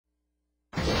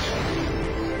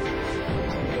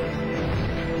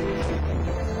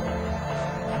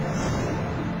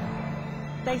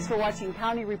Thanks for watching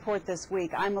County Report this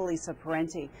week. I'm Elisa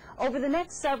Parenti. Over the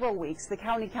next several weeks, the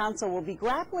County Council will be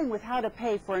grappling with how to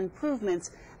pay for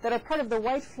improvements that are part of the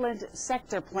White Flint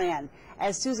Sector Plan.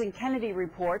 As Susan Kennedy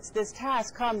reports, this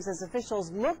task comes as officials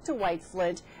look to White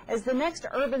Flint as the next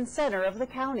urban center of the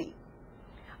county.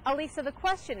 Elisa, the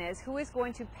question is, who is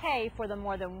going to pay for the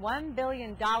more than $1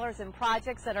 billion in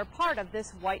projects that are part of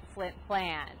this White Flint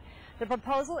plan? The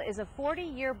proposal is a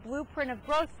 40-year blueprint of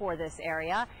growth for this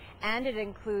area, and it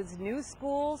includes new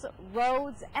schools,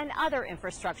 roads, and other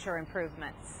infrastructure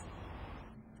improvements.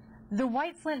 The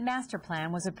White Flint Master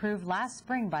Plan was approved last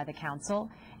spring by the Council.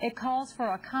 It calls for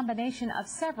a combination of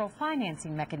several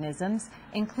financing mechanisms,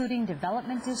 including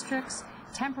development districts,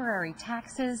 temporary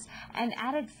taxes, and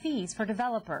added fees for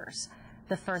developers.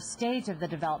 The first stage of the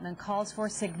development calls for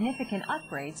significant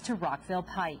upgrades to Rockville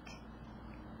Pike.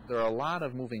 There are a lot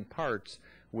of moving parts,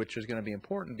 which is going to be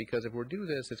important because if we do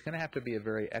this, it's going to have to be a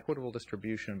very equitable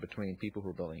distribution between people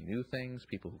who are building new things,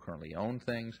 people who currently own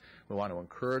things. We want to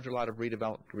encourage a lot of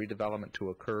redevelopment to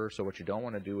occur, so what you don't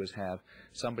want to do is have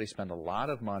somebody spend a lot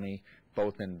of money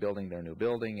both in building their new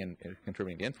building and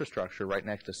contributing to infrastructure right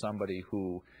next to somebody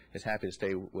who is happy to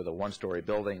stay with a one-story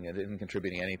building and isn't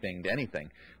contributing anything to anything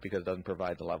because it doesn't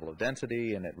provide the level of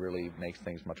density and it really makes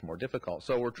things much more difficult.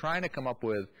 So we're trying to come up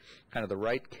with kind of the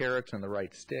right carrots and the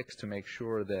right sticks to make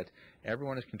sure that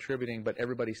everyone is contributing, but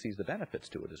everybody sees the benefits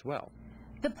to it as well.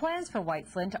 The plans for White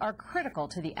Flint are critical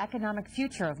to the economic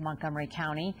future of Montgomery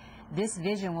County. This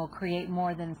vision will create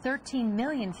more than 13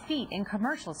 million feet in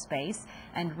commercial space,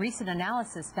 and recent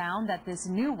analysis found that this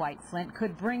new White Flint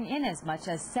could bring in as much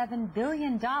as $7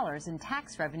 billion in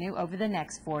tax revenue over the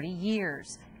next 40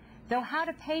 years. Though how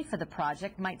to pay for the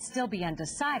project might still be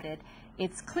undecided,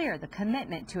 it's clear the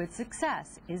commitment to its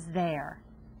success is there.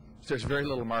 There's very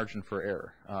little margin for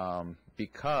error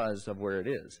because of where it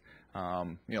is.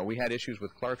 We had issues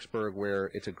with Clarksburg where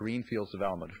it's a greenfields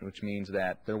development, which means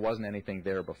that there wasn't anything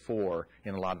there before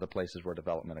in a lot of the places where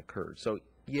development occurred. So,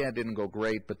 yeah, it didn't go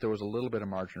great, but there was a little bit of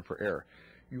margin for error.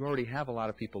 You already have a lot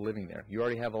of people living there. You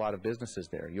already have a lot of businesses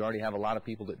there. You already have a lot of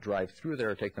people that drive through there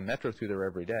or take the metro through there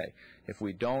every day. If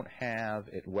we don't have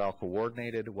it well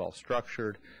coordinated, well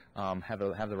structured, have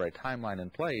the right timeline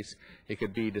in place, it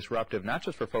could be disruptive, not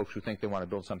just for folks who think they want to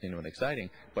build something new and exciting,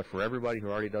 but for everybody who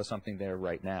already does something there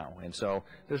right now. And so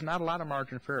there's not a lot of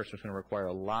margin for error, so it's going to require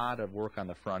a lot of work on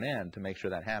the front end to make sure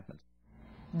that happens.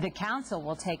 The Council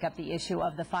will take up the issue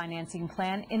of the financing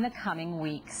plan in the coming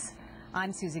weeks.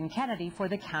 I'm Susan Kennedy for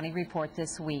the County Report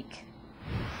this week.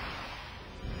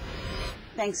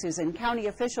 Thanks, Susan. County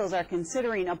officials are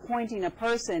considering appointing a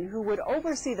person who would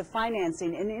oversee the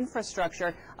financing and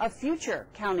infrastructure of future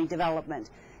county development.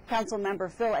 Councilmember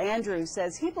Phil Andrews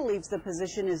says he believes the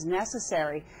position is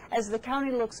necessary as the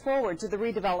county looks forward to the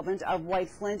redevelopment of White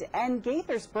Flint and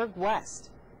Gaithersburg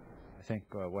West. I think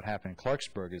what happened in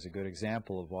Clarksburg is a good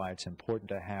example of why it's important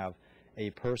to have a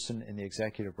person in the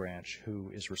executive branch who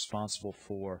is responsible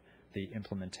for the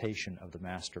implementation of the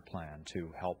master plan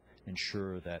to help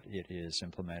ensure that it is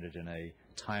implemented in a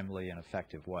timely and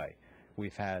effective way.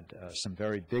 We've had some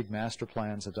very big master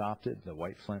plans adopted, the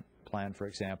White Flint plan, for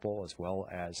example, as well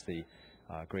as the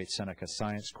Great Seneca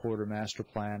Science Corridor master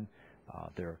plan.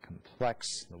 They're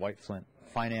complex. The White Flint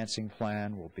financing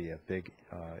plan will be a big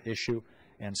issue,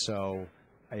 and so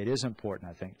it is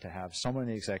important, I think, to have someone in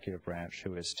the executive branch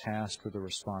who is tasked with the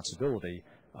responsibility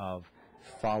of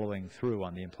following through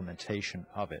on the implementation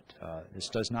of it. This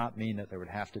does not mean that there would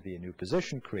have to be a new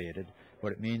position created.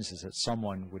 What it means is that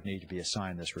someone would need to be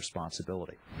assigned this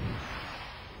responsibility.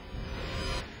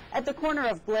 At the corner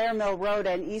of Blair Mill Road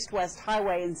and East West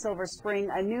Highway in Silver Spring,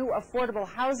 a new affordable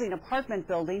housing apartment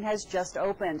building has just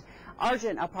opened.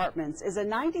 Argent Apartments is a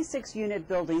 96-unit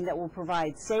building that will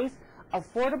provide safe,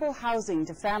 affordable housing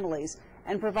to families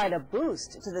and provide a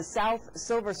boost to the South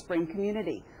Silver Spring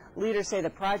community. Leaders say the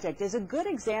project is a good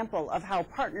example of how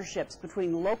partnerships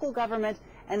between local government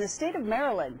and the state of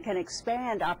Maryland can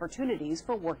expand opportunities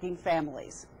for working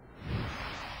families.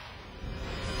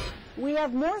 We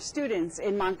have more students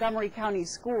in Montgomery County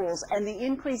schools, and the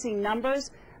increasing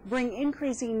numbers bring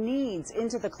increasing needs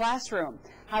into the classroom.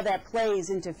 How that plays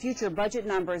into future budget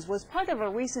numbers was part of a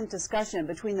recent discussion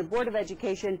between the Board of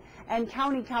Education and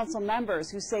County Council members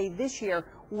who say this year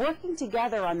working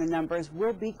together on the numbers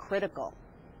will be critical.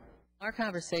 Our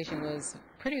conversation was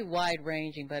pretty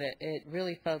wide-ranging, but it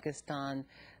really focused on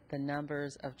the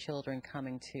numbers of children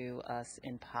coming to us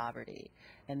in poverty.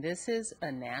 And this is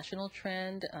a national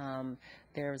trend.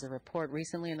 There was a report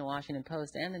recently in the Washington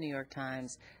Post and the New York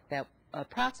Times that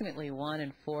approximately 1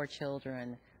 in 4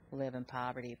 children live in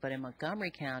poverty. But in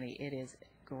Montgomery County, it is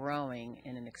growing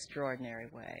in an extraordinary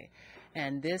way.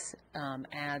 And this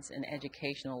adds an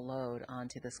educational load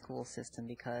onto the school system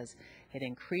because it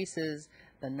increases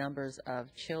the numbers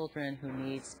of children who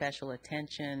need special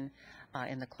attention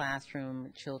in the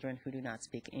classroom, children who do not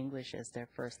speak English as their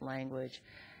first language.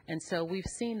 And so we've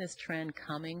seen this trend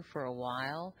coming for a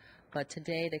while, but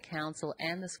today the council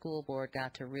and the school board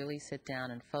got to really sit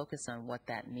down and focus on what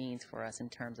that means for us in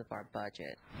terms of our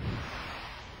budget.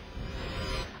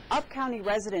 Up County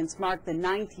residents marked the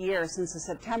 9th year since the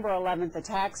September 11th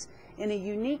attacks in a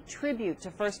unique tribute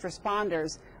to first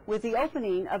responders with the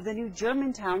opening of the new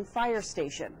Germantown Fire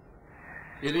Station.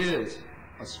 It is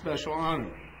a special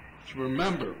honor to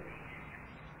remember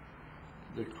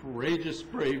the courageous,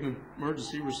 brave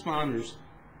emergency responders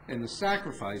and the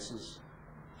sacrifices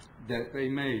that they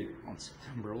made on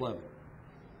September 11th.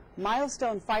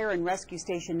 Milestone Fire and Rescue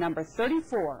Station number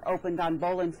 34 opened on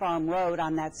Boland Farm Road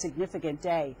on that significant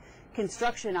day.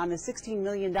 Construction on the $16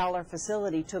 million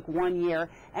facility took 1 year,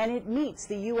 and it meets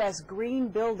the U.S. Green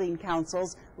Building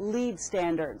Council's LEED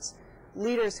standards.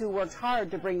 Leaders who worked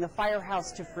hard to bring the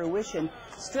firehouse to fruition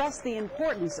stress the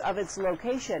importance of its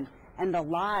location and the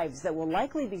lives that will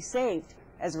likely be saved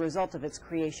as a result of its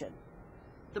creation.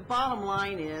 The bottom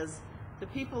line is the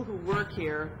people who work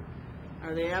here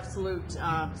are the absolute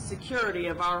security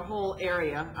of our whole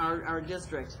area, our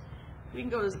district. We can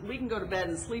go to bed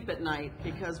and sleep at night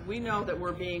because we know that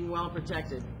we're being well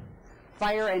protected.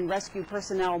 Fire and rescue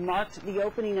personnel marked the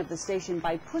opening of the station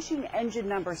by pushing engine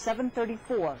number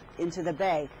 734 into the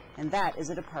bay, and that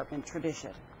is a department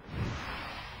tradition.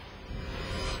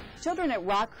 Children at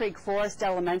Rock Creek Forest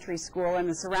Elementary School and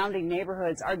the surrounding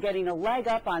neighborhoods are getting a leg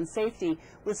up on safety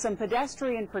with some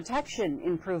pedestrian protection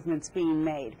improvements being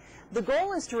made. The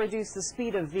goal is to reduce the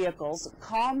speed of vehicles,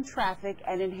 calm traffic,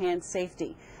 and enhance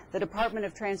safety. The Department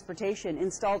of Transportation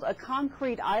installed a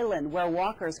concrete island where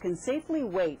walkers can safely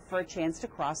wait for a chance to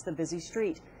cross the busy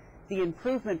street. The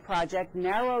improvement project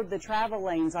narrowed the travel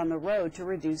lanes on the road to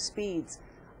reduce speeds.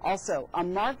 Also, a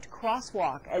marked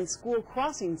crosswalk and school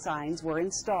crossing signs were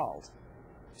installed.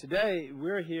 Today,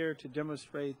 we're here to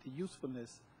demonstrate the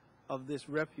usefulness of this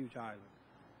refuge island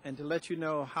and to let you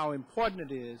know how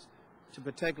important it is to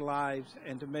protect lives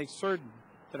and to make certain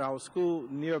that our school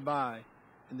nearby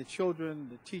and the children,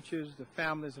 the teachers, the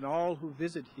families, and all who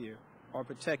visit here are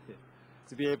protected.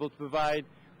 To be able to provide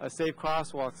a safe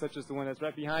crosswalk such as the one that's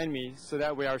right behind me so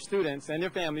that way our students and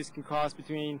their families can cross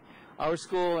between our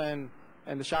school and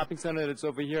the shopping center that's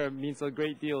over here means a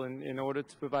great deal in order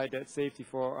to provide that safety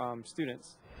for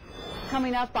students.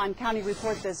 Coming up on County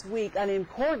Report this week, an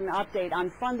important update on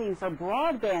funding for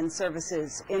broadband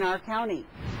services in our county.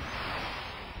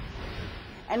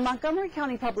 And Montgomery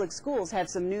County Public Schools have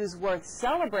some news worth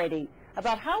celebrating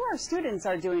about how our students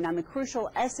are doing on the crucial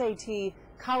SAT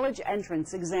college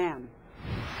entrance exam.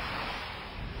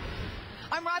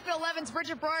 I'm Rockville 11's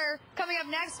Bridget Breuer. Coming up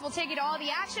next, we'll take you to all the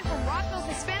action from Rockville's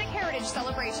Hispanic Heritage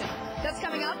Celebration. That's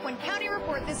coming up when County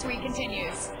Report this week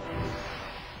continues.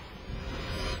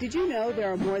 Did you know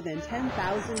there are more than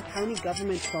 10,000 county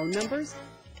government phone numbers?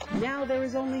 Now there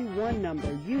is only one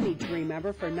number you need to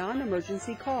remember for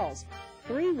non-emergency calls,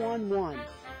 311.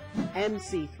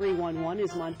 MC 311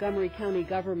 is Montgomery County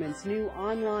government's new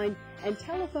online and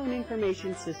telephone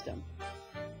information system.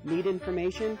 Need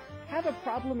information? Have a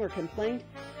problem or complaint?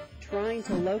 Trying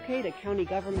to locate a county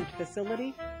government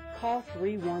facility? Call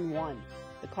 311.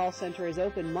 The call center is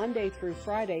open Monday through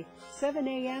Friday, 7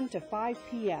 a.m. to 5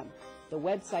 p.m. The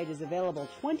website is available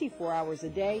 24 hours a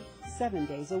day, 7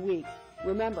 days a week.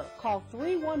 Remember, call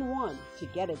 311 to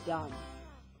get it done.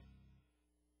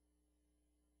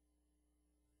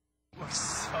 We're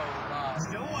so lost.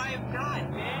 No, I am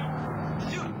not,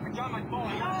 man. Dude, I got my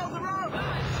phone. Oh, the road!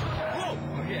 Whoa!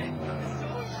 Okay.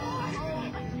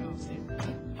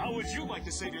 How would you like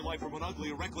to save your life from an ugly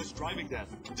or reckless driving death?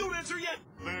 Don't answer yet.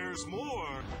 There's more.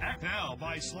 Act now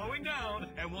by slowing down,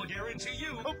 and we'll guarantee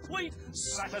you complete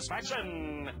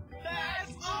satisfaction.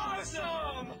 That's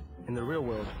awesome! In the real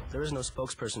world, there is no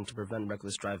spokesperson to prevent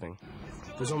reckless driving.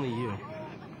 There's only you.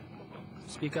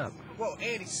 Speak up. Whoa,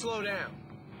 Andy, slow down.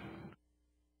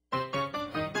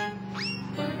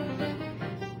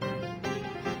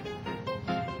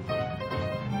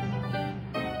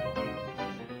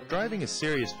 Driving is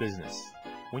serious business.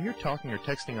 When you're talking or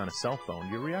texting on a cell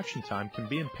phone, your reaction time can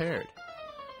be impaired.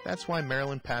 That's why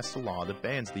Maryland passed a law that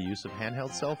bans the use of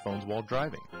handheld cell phones while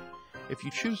driving. If you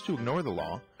choose to ignore the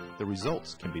law, the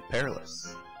results can be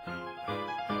perilous.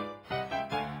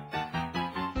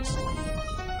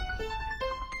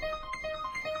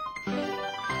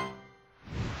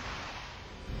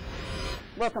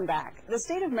 Welcome back. The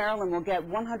state of Maryland will get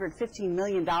 $115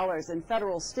 million in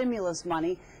federal stimulus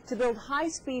money to build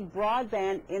high-speed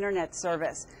broadband internet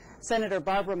service. Senator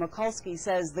Barbara Mikulski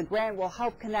says the grant will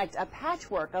help connect a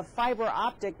patchwork of fiber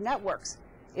optic networks.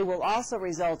 It will also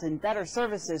result in better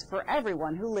services for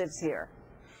everyone who lives here.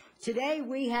 Today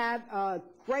we have a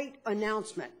great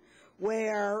announcement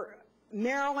where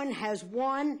Maryland has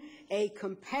won a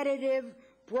competitive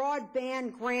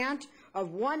broadband grant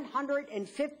of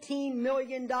 $115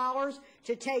 million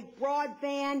to take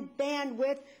broadband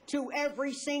bandwidth to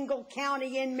every single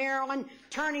county in Maryland,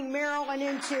 turning Maryland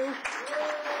into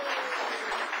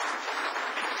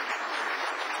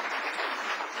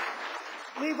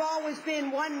we've always been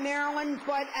one Maryland,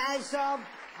 but as of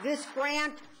this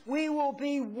grant, we will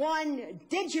be one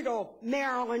digital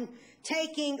Maryland,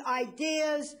 taking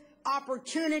ideas,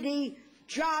 opportunity,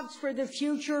 jobs for the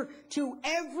future to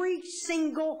every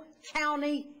single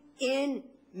county in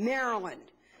Maryland.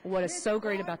 What is so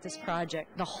great about this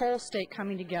project, the whole state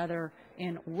coming together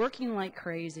and working like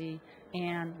crazy,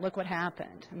 and look what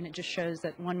happened. I mean, it just shows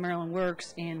that One Maryland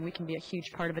works, and we can be a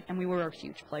huge part of it, and we were a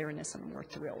huge player in this, and we're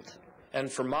thrilled. And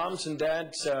for moms and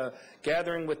dads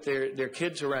gathering with their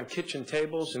kids around kitchen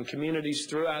tables in communities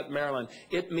throughout Maryland,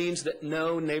 it means that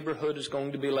no neighborhood is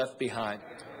going to be left behind.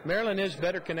 Maryland is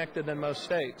better connected than most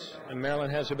states, and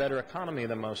Maryland has a better economy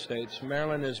than most states.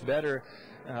 Maryland is better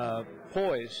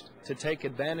poised to take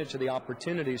advantage of the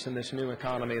opportunities in this new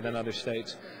economy than other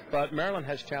states. But Maryland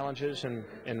has challenges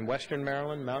in western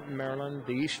Maryland, mountain Maryland,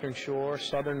 the eastern shore,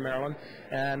 southern Maryland,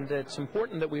 and it's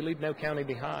important that we leave no county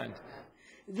behind.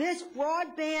 This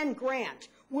broadband grant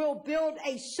will build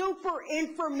a super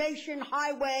information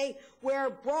highway where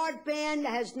broadband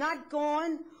has not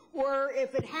gone, or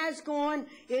if it has gone,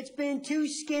 it's been too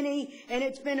skinny, and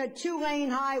it's been a 2-lane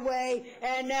highway,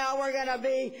 and now we're going to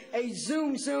be a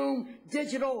zoom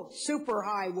digital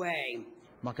superhighway.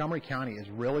 Montgomery County is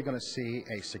really going to see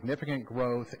a significant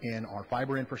growth in our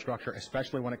fiber infrastructure,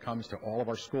 especially when it comes to all of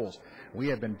our schools. We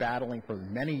have been battling for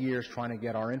many years trying to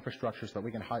get our infrastructure so that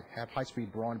we can have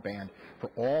high-speed broadband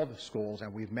for all the schools,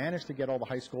 and we've managed to get all the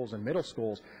high schools and middle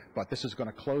schools, but this is going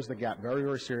to close the gap very,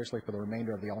 very seriously for the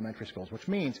remainder of the elementary schools, which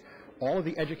means all of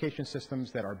the education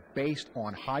systems that are based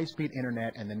on high-speed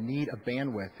internet and the need of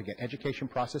bandwidth to get education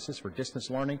processes for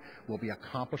distance learning will be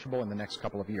accomplishable in the next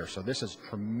couple of years. So this is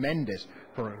tremendous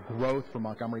for growth for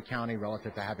Montgomery County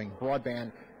relative to having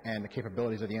broadband and the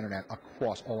capabilities of the internet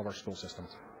across all of our school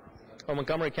systems. Well,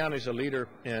 Montgomery County is a leader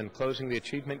in closing the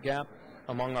achievement gap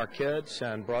among our kids,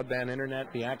 and broadband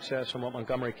internet, the access, and what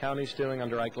Montgomery County is doing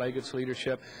under Ike Leggett's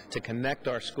leadership to connect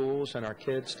our schools and our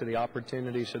kids to the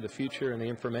opportunities of the future and the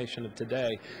information of today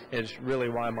is really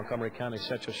why Montgomery County is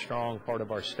such a strong part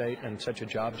of our state and such a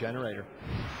job generator.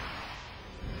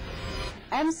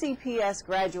 MCPS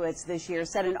graduates this year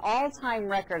set an all-time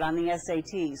record on the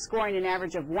SAT, scoring an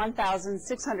average of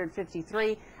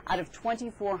 1,653 out of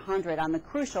 2,400 on the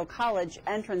crucial college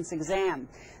entrance exam.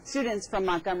 Students from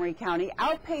Montgomery County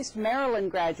outpaced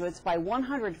Maryland graduates by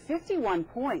 151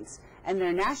 points and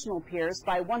their national peers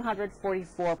by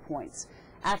 144 points.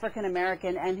 African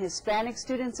American and Hispanic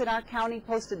students in our county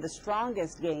posted the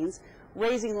strongest gains,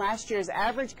 raising last year's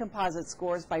average composite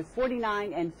scores by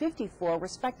 49 and 54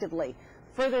 respectively,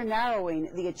 further narrowing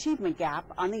the achievement gap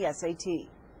on the SAT.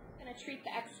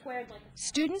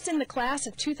 Students in the class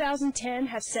of 2010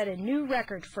 have set a new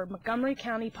record for Montgomery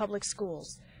County Public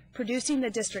Schools, producing the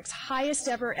district's highest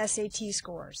ever SAT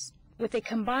scores. With a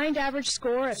combined average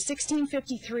score of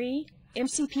 1653,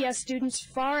 MCPS students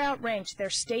far outranked their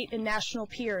state and national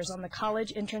peers on the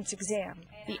college entrance exam.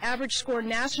 The average score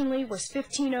nationally was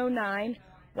 1509,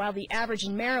 while the average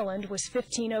in Maryland was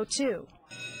 1502.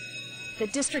 The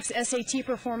district's SAT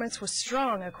performance was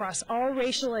strong across all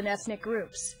racial and ethnic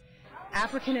groups.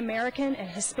 African American and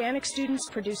Hispanic students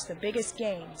produced the biggest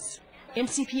gains.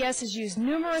 MCPS has used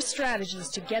numerous strategies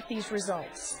to get these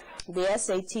results. The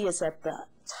SAT is at the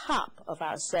top of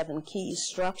our 7 keys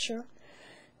structure.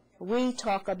 We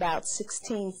talk about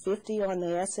 1650 on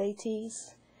the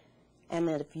SATs, and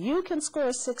that if you can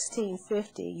score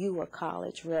 1650, you are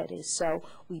college ready. So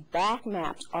we back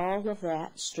mapped all of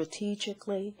that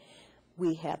strategically.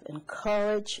 We have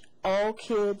encouraged all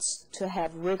kids to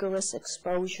have rigorous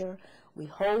exposure. We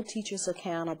hold teachers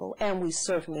accountable, and we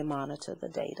certainly monitor the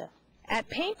data. At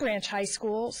Paint Branch High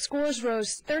School, scores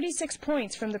rose 36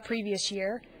 points from the previous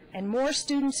year, and more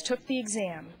students took the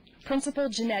exam. Principal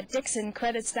Jeanette Dixon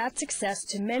credits that success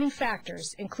to many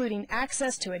factors, including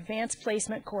access to advanced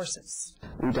placement courses.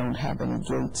 We don't have any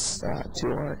gates to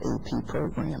our AP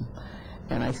program,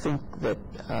 and I think that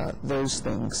those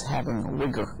things, having a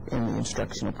rigor in the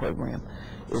instructional program,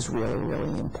 is really,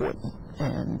 really important.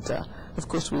 And of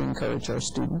course, we encourage our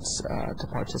students to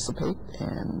participate,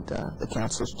 and the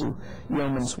counselors do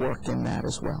yeoman's work in that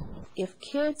as well. If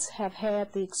kids have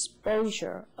had the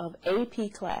exposure of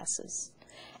AP classes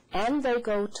and they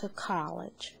go to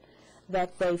college,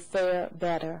 that they fare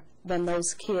better than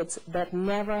those kids that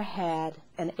never had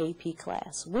an AP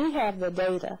class. We have the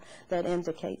data that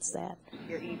indicates that.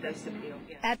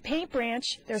 At Paint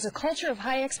Branch, there's a culture of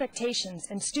high expectations,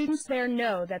 and students there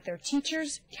know that their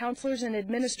teachers, counselors, and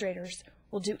administrators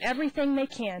will do everything they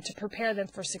can to prepare them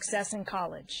for success in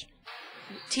college.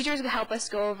 Teachers help us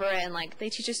go over it, and they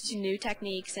teach us new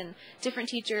techniques, and different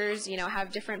teachers,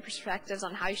 have different perspectives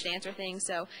on how you should answer things,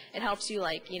 so it helps you,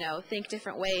 think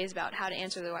different ways about how to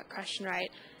answer the question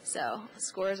right. So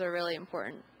scores are really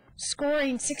important.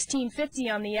 Scoring 1650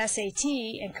 on the SAT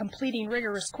and completing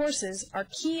rigorous courses are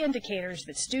key indicators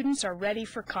that students are ready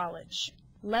for college.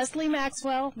 Leslie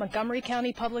Maxwell, Montgomery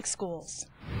County Public Schools.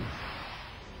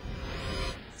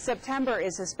 September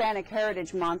is Hispanic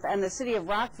Heritage Month, and the city of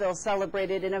Rockville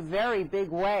celebrated in a very big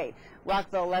way.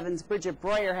 Rockville 11's Bridget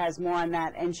Breuer has more on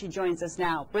that, and she joins us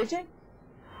now. Bridget?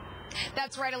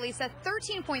 That's right, Elisa.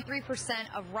 13.3%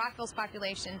 of Rockville's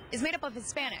population is made up of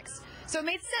Hispanics, so it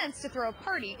made sense to throw a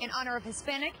party in honor of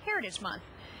Hispanic Heritage Month.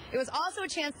 It was also a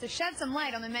chance to shed some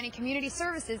light on the many community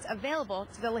services available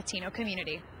to the Latino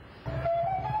community.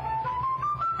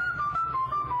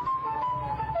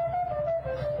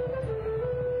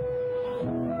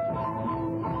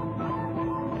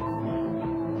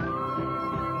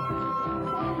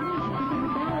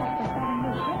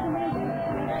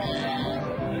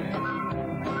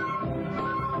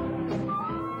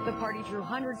 Drew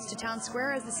hundreds to Town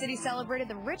Square as the city celebrated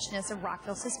the richness of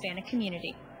Rockville's Hispanic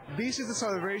community. This is the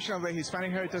celebration of the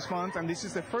Hispanic Heritage Month, and this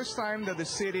is the first time that the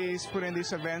city is putting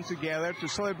this event together to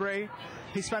celebrate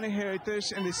Hispanic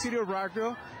heritage in the city of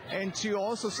Rockville, and to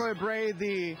also celebrate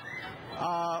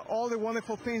all the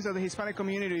wonderful things that the Hispanic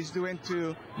community is doing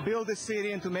to build the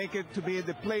city and to make it to be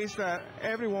the place that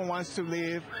everyone wants to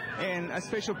live, and a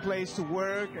special place to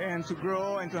work and to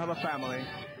grow and to have a family.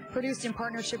 Produced in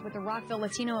partnership with the Rockville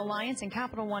Latino Alliance and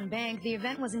Capital One Bank, the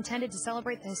event was intended to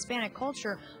celebrate the Hispanic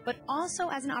culture, but also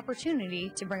as an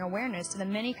opportunity to bring awareness to the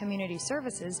many community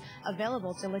services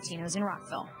available to Latinos in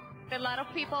Rockville. A lot of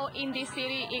people in this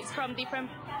city is from different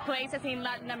places in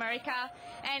Latin America,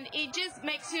 and it just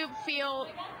makes you feel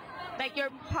like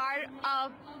you're part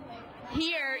of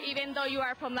here, even though you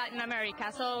are from Latin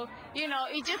America. So,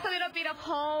 it's just a little bit of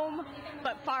home,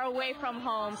 but far away from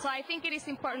home. So I think it is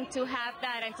important to have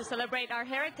that and to celebrate our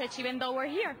heritage, even though we're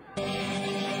here.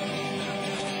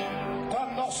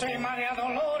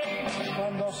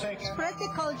 Spread the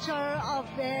culture of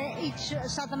each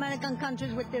South American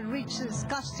countries with the richest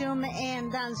costume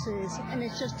and dances. And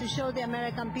it's just to show the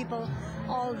American people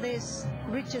all this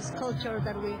richest culture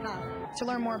that we have. To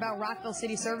learn more about Rockville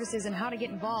City Services and how to get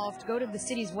involved, go to the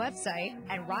city's website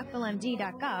at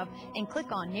rockvillemd.gov and click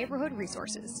on Neighborhood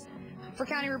Resources. For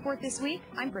County Report This Week,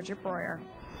 I'm Bridget Breuer.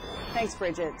 Thanks,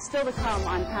 Bridget. Still to come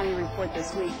on County Report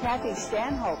This Week, Kathy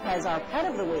Stanhope has our Pet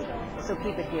of the Week, so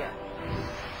keep it here.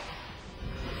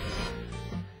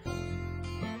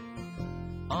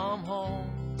 I'm home,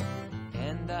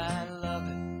 and I love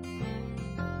it.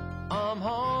 I'm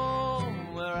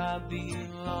home where I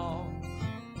belong.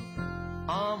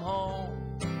 I'm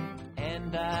home,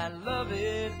 and I love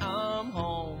it. I'm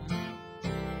home,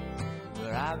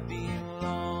 where I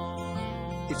belong.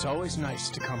 It's always nice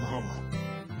to come home,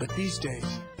 but these days,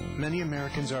 many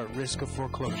Americans are at risk of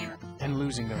foreclosure and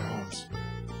losing their homes.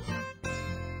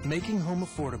 Making Home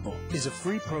Affordable is a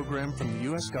free program from the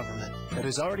U.S. government that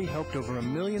has already helped over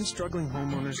 1 million struggling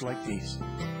homeowners like these,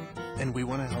 and we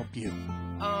want to help you.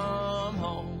 I'm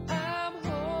home,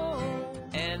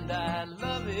 and I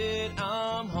love it.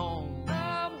 I'm home.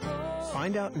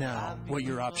 Find out now what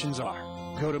your options are.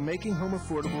 Go to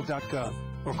makinghomeaffordable.gov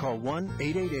or call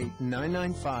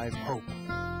 1-888-995-HOPE.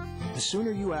 The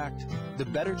sooner you act, the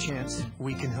better chance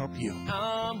we can help you.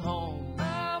 I'm home,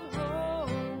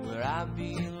 where I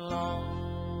belong.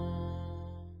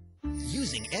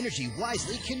 Using energy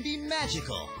wisely can be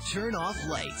magical. Turn off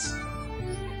lights.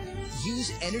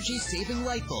 Use energy-saving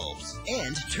light bulbs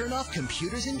and turn off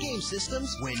computers and game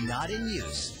systems when not in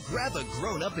use. Grab a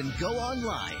grown-up and go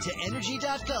online to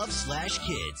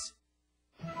energy.gov/kids.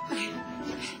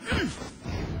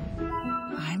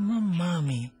 I'm a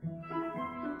mommy.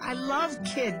 I love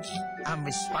kids. I'm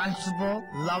responsible,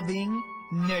 loving,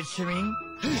 nurturing.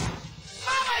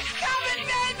 Mama's coming,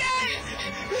 baby!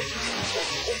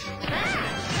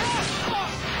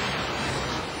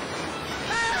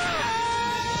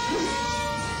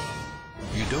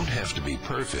 You don't have to be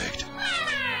perfect,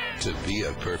 to be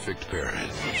a perfect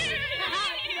parent.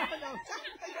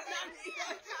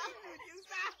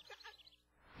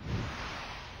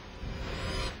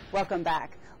 Welcome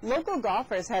back. Local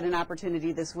golfers had an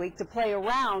opportunity this week to play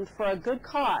around for a good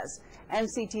cause.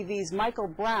 MCTV's Michael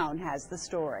Brown has the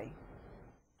story.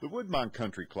 The Woodmont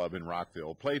Country Club in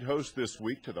Rockville played host this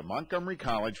week to the Montgomery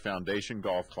College Foundation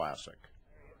Golf Classic.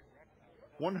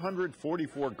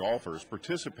 144 golfers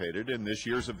participated in this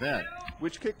year's event,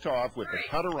 which kicked off with the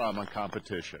Putt-A-Rama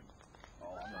competition.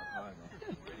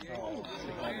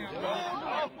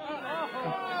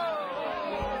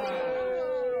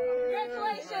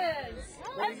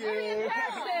 That's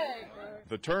fantastic!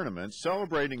 The tournament,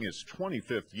 celebrating its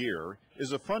 25th year,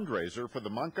 is a fundraiser for the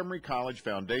Montgomery College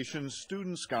Foundation's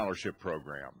Student Scholarship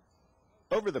Program.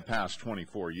 Over the past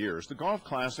 24 years, the Golf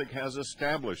Classic has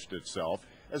established itself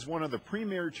as one of the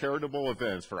premier charitable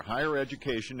events for higher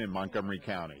education in Montgomery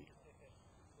County.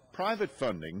 Private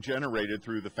funding generated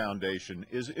through the foundation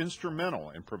is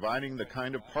instrumental in providing the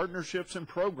kind of partnerships and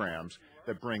programs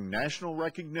that bring national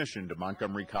recognition to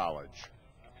Montgomery College.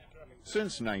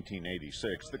 Since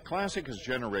 1986, the Classic has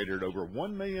generated over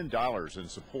 $1 million in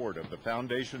support of the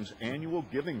Foundation's annual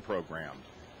giving program,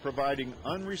 providing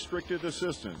unrestricted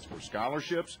assistance for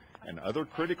scholarships and other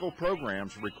critical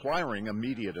programs requiring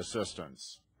immediate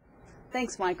assistance.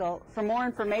 Thanks, Michael. For more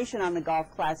information on the Golf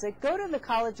Classic, go to the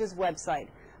college's website,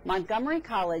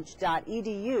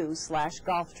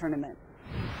 montgomerycollege.edu/golf tournament.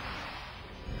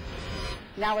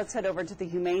 Now let's head over to the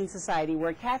Humane Society,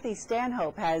 where Kathy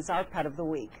Stanhope has our Pet of the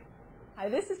Week. Hi,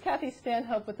 this is Kathy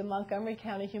Stanhope with the Montgomery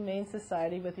County Humane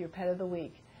Society with your Pet of the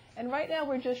Week. And right now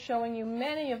we're just showing you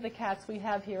many of the cats we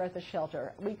have here at the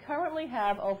shelter. We currently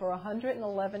have over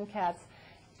 111 cats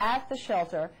at the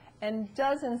shelter and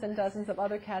dozens of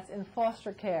other cats in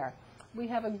foster care. We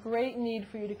have a great need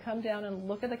for you to come down and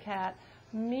look at a cat,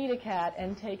 meet a cat,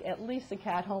 and take at least a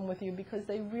cat home with you because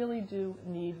they really do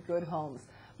need good homes.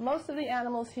 Most of the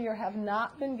animals here have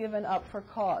not been given up for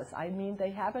cause. I mean, they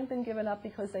haven't been given up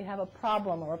because they have a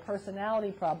problem or a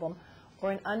personality problem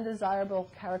or an undesirable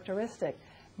characteristic.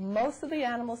 Most of the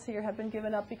animals here have been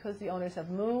given up because the owners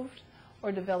have moved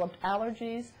or developed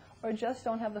allergies or just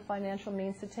don't have the financial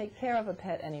means to take care of a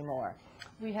pet anymore.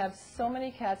 We have so many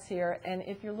cats here, and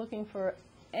if you're looking for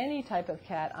any type of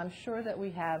cat, I'm sure that we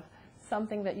have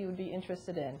something that you would be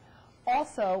interested in.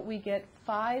 Also, we get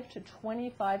 5 to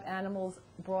 25 animals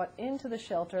brought into the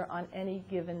shelter on any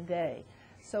given day.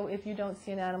 So if you don't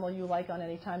see an animal you like on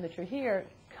any time that you're here,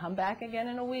 come back again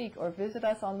in a week or visit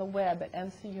us on the web at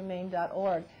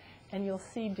mchumane.org and you'll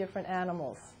see different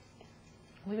animals.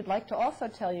 We would like to also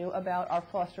tell you about our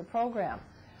foster program.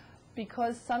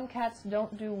 Because some cats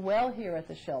don't do well here at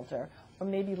the shelter, or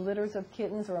maybe litters of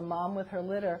kittens or a mom with her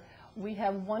litter, we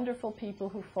have wonderful people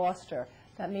who foster.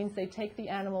 That means they take the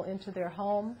animal into their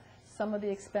home. Some of the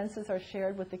expenses are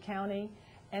shared with the county,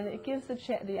 and it gives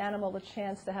the animal a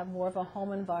chance to have more of a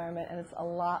home environment, and it's a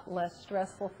lot less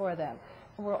stressful for them.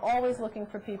 And we're always looking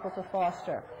for people to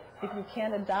foster. If you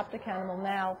can't adopt a animal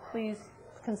now, please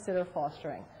consider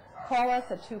fostering. Call us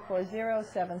at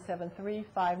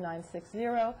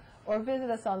 240-773-5960 or visit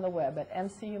us on the web at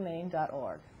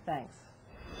mchumane.org. Thanks.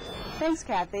 Thanks,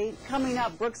 Kathy. Coming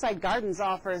up, Brookside Gardens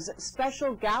offers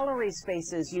special gallery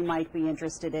spaces you might be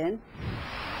interested in.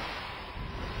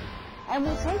 And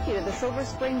we'll take you to the Silver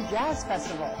Spring Jazz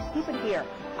Festival. Keep it here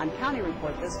on County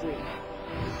Report this week.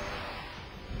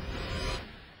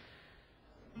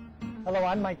 Hello,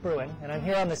 I'm Mike Bruin, and I'm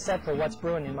here on the set for What's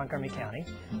Brewing in Montgomery County.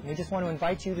 And we just want to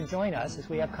invite you to join us as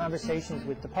we have conversations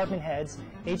with department heads,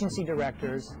 agency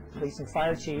directors, police and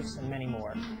fire chiefs, and many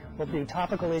more. We'll do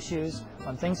topical issues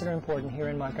on things that are important here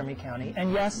in Montgomery County,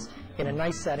 and yes, in a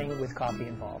nice setting with coffee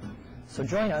involved. So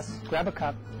join us, grab a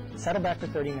cup, settle back for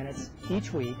 30 minutes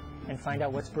each week, and find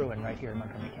out what's brewing right here in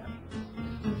Montgomery County.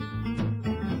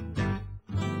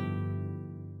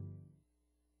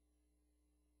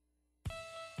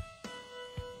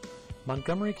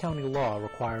 Montgomery County law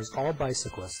requires all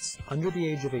bicyclists under the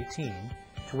age of 18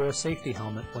 to wear a safety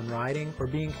helmet when riding or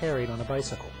being carried on a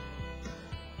bicycle.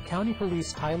 County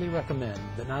police highly recommend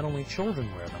that not only children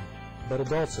wear them, but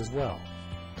adults as well.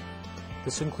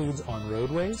 This includes on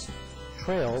roadways,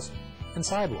 trails, and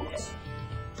sidewalks.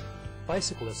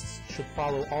 Bicyclists should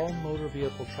follow all motor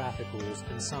vehicle traffic rules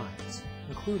and signs,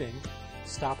 including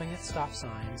stopping at stop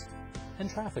signs and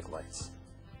traffic lights.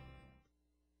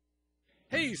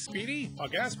 Hey, Speedy, are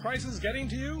gas prices getting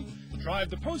to you? Drive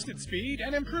the posted speed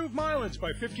and improve mileage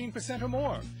by 15% or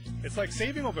more. It's like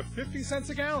saving over 50 cents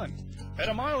a gallon.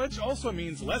 Better mileage also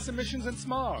means less emissions and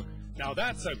smog. Now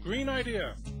that's a green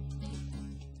idea.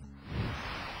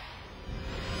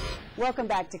 Welcome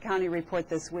back to County Report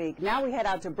this week. Now we head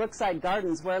out to Brookside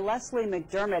Gardens, where Leslie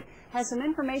McDermott has some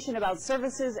information about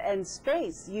services and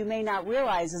space you may not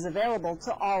realize is available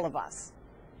to all of us.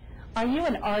 Are you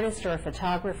an artist or a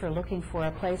photographer looking for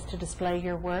a place to display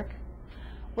your work?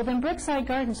 Well, then Brookside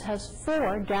Gardens has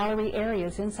 4 gallery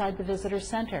areas inside the visitor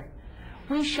center.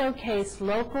 We showcase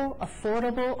local,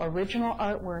 affordable, original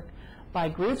artwork by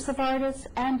groups of artists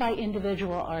and by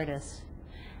individual artists.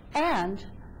 And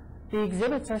the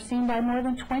exhibits are seen by more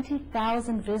than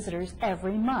 20,000 visitors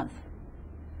every month.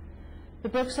 The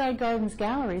Brookside Gardens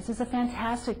Galleries is a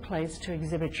fantastic place to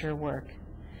exhibit your work.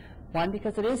 One,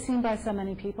 because it is seen by so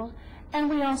many people, and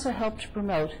we also help to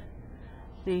promote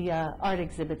the art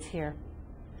exhibits here.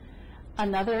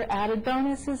 Another added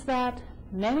bonus is that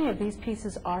many of these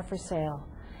pieces are for sale.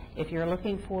 If you're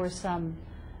looking for some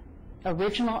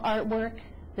original artwork,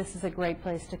 this is a great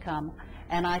place to come.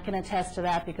 And I can attest to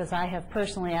that because I have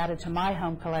personally added to my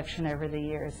home collection over the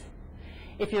years.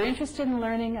 If you're interested in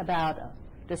learning about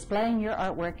displaying your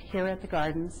artwork here at the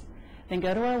Gardens, then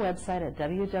go to our website at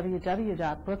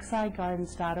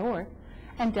www.brooksidegardens.org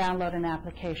and download an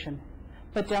application.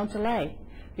 But don't delay,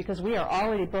 because we are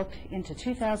already booked into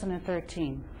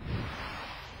 2013.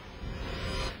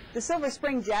 The Silver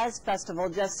Spring Jazz Festival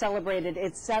just celebrated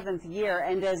its 7th year,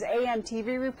 and as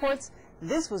AMTV reports,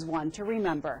 this was one to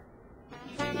remember.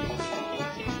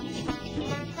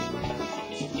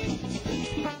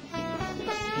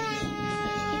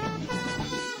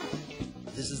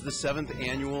 This is the 7th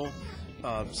annual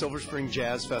Silver Spring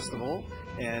Jazz Festival,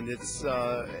 and it's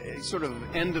a sort of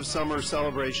end of summer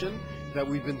celebration that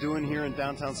we've been doing here in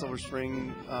downtown Silver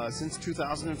Spring since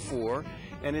 2004,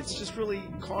 and it's just really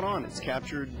caught on. It's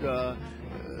captured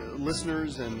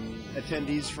listeners and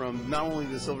attendees from not only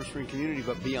the Silver Spring community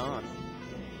but beyond.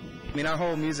 I mean, our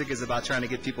whole music is about trying to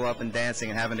get people up and dancing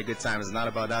and having a good time. It's not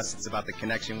about us. It's about the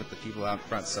connection with the people out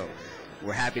front. So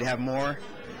we're happy to have more.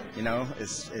 You know,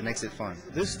 it makes it fun.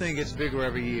 This thing gets bigger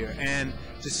every year. And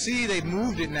to see they've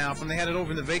moved it now from they had it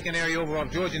over in the vacant area over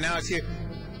off Georgia. Now it's here.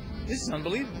 This is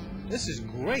unbelievable. This is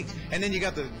great. And then you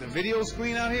got the video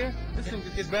screen out here. This thing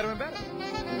gets better and better.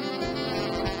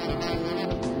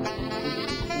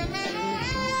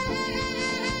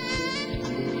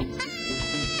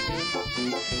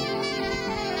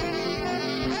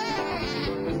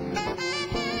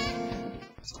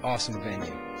 Awesome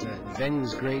venue. The venue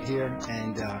is great here,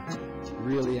 and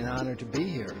really an honor to be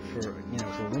here for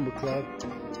for Lumber Club,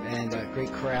 and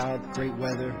great crowd, great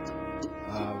weather.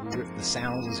 The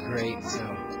sound was great,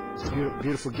 so it's a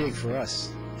beautiful gig for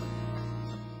us.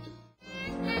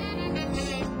 I'm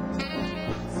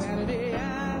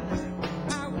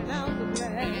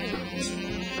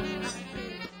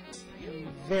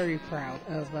very proud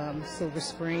of Silver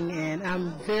Spring, and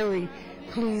I'm very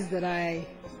pleased that I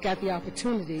got the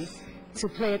opportunity to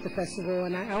play at the festival,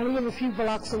 and I only live a few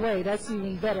blocks away. That's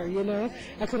even better, you know.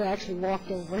 I could have actually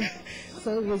walked over,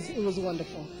 so it was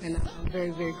wonderful, and I'm very,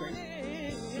 very grateful.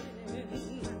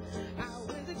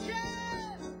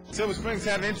 Silver Spring's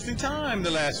had an interesting time the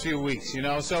last few weeks, you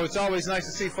know, so it's always nice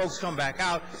to see folks come back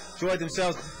out, enjoy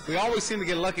themselves. We always seem to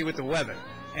get lucky with the weather,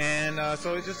 and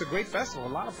so it's just a great festival, a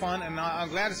lot of fun, and I'm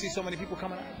glad to see so many people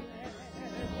coming out.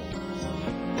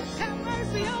 Have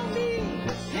mercy on me.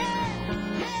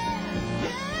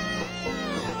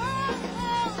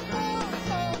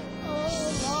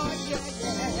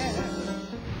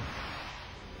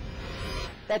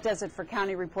 That does it for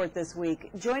County Report this week.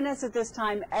 Join us at this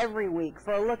time every week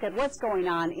for a look at what's going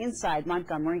on inside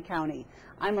Montgomery County.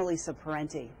 I'm Elisa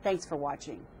Parenti. Thanks for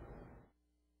watching.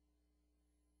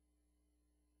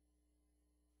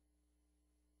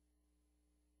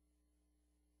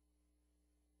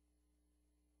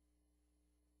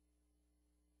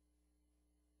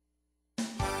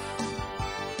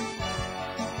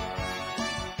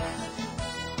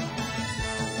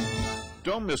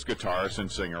 Don't miss guitarist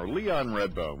and singer Leon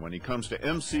Redbone when he comes to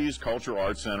MC's Cultural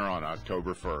Arts Center on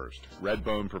October 1st.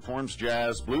 Redbone performs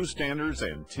jazz, blues standards,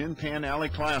 and Tin Pan Alley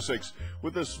classics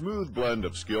with a smooth blend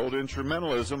of skilled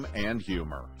instrumentalism and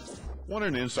humor. Want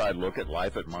an inside look at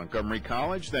life at Montgomery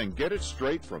College? Then get it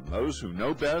straight from those who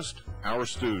know best, our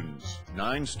students.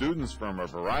 9 students from a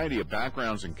variety of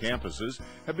backgrounds and campuses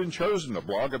have been chosen to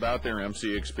blog about their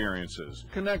MC experiences.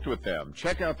 Connect with them,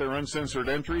 check out their uncensored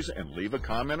entries, and leave a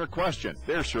comment or question.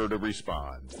 They're sure to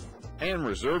respond. And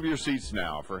reserve your seats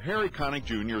now for Harry Connick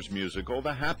Jr.'s musical,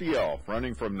 The Happy Elf,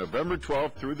 running from November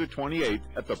 12th through the 28th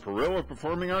at the Perilla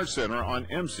Performing Arts Center on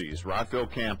MC's Rockville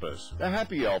campus. The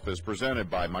Happy Elf is presented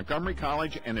by Montgomery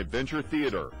College and Adventure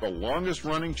Theater, the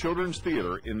longest-running children's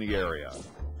theater in the area.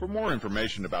 For more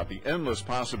information about the endless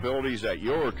possibilities at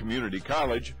your community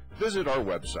college, visit our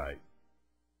website.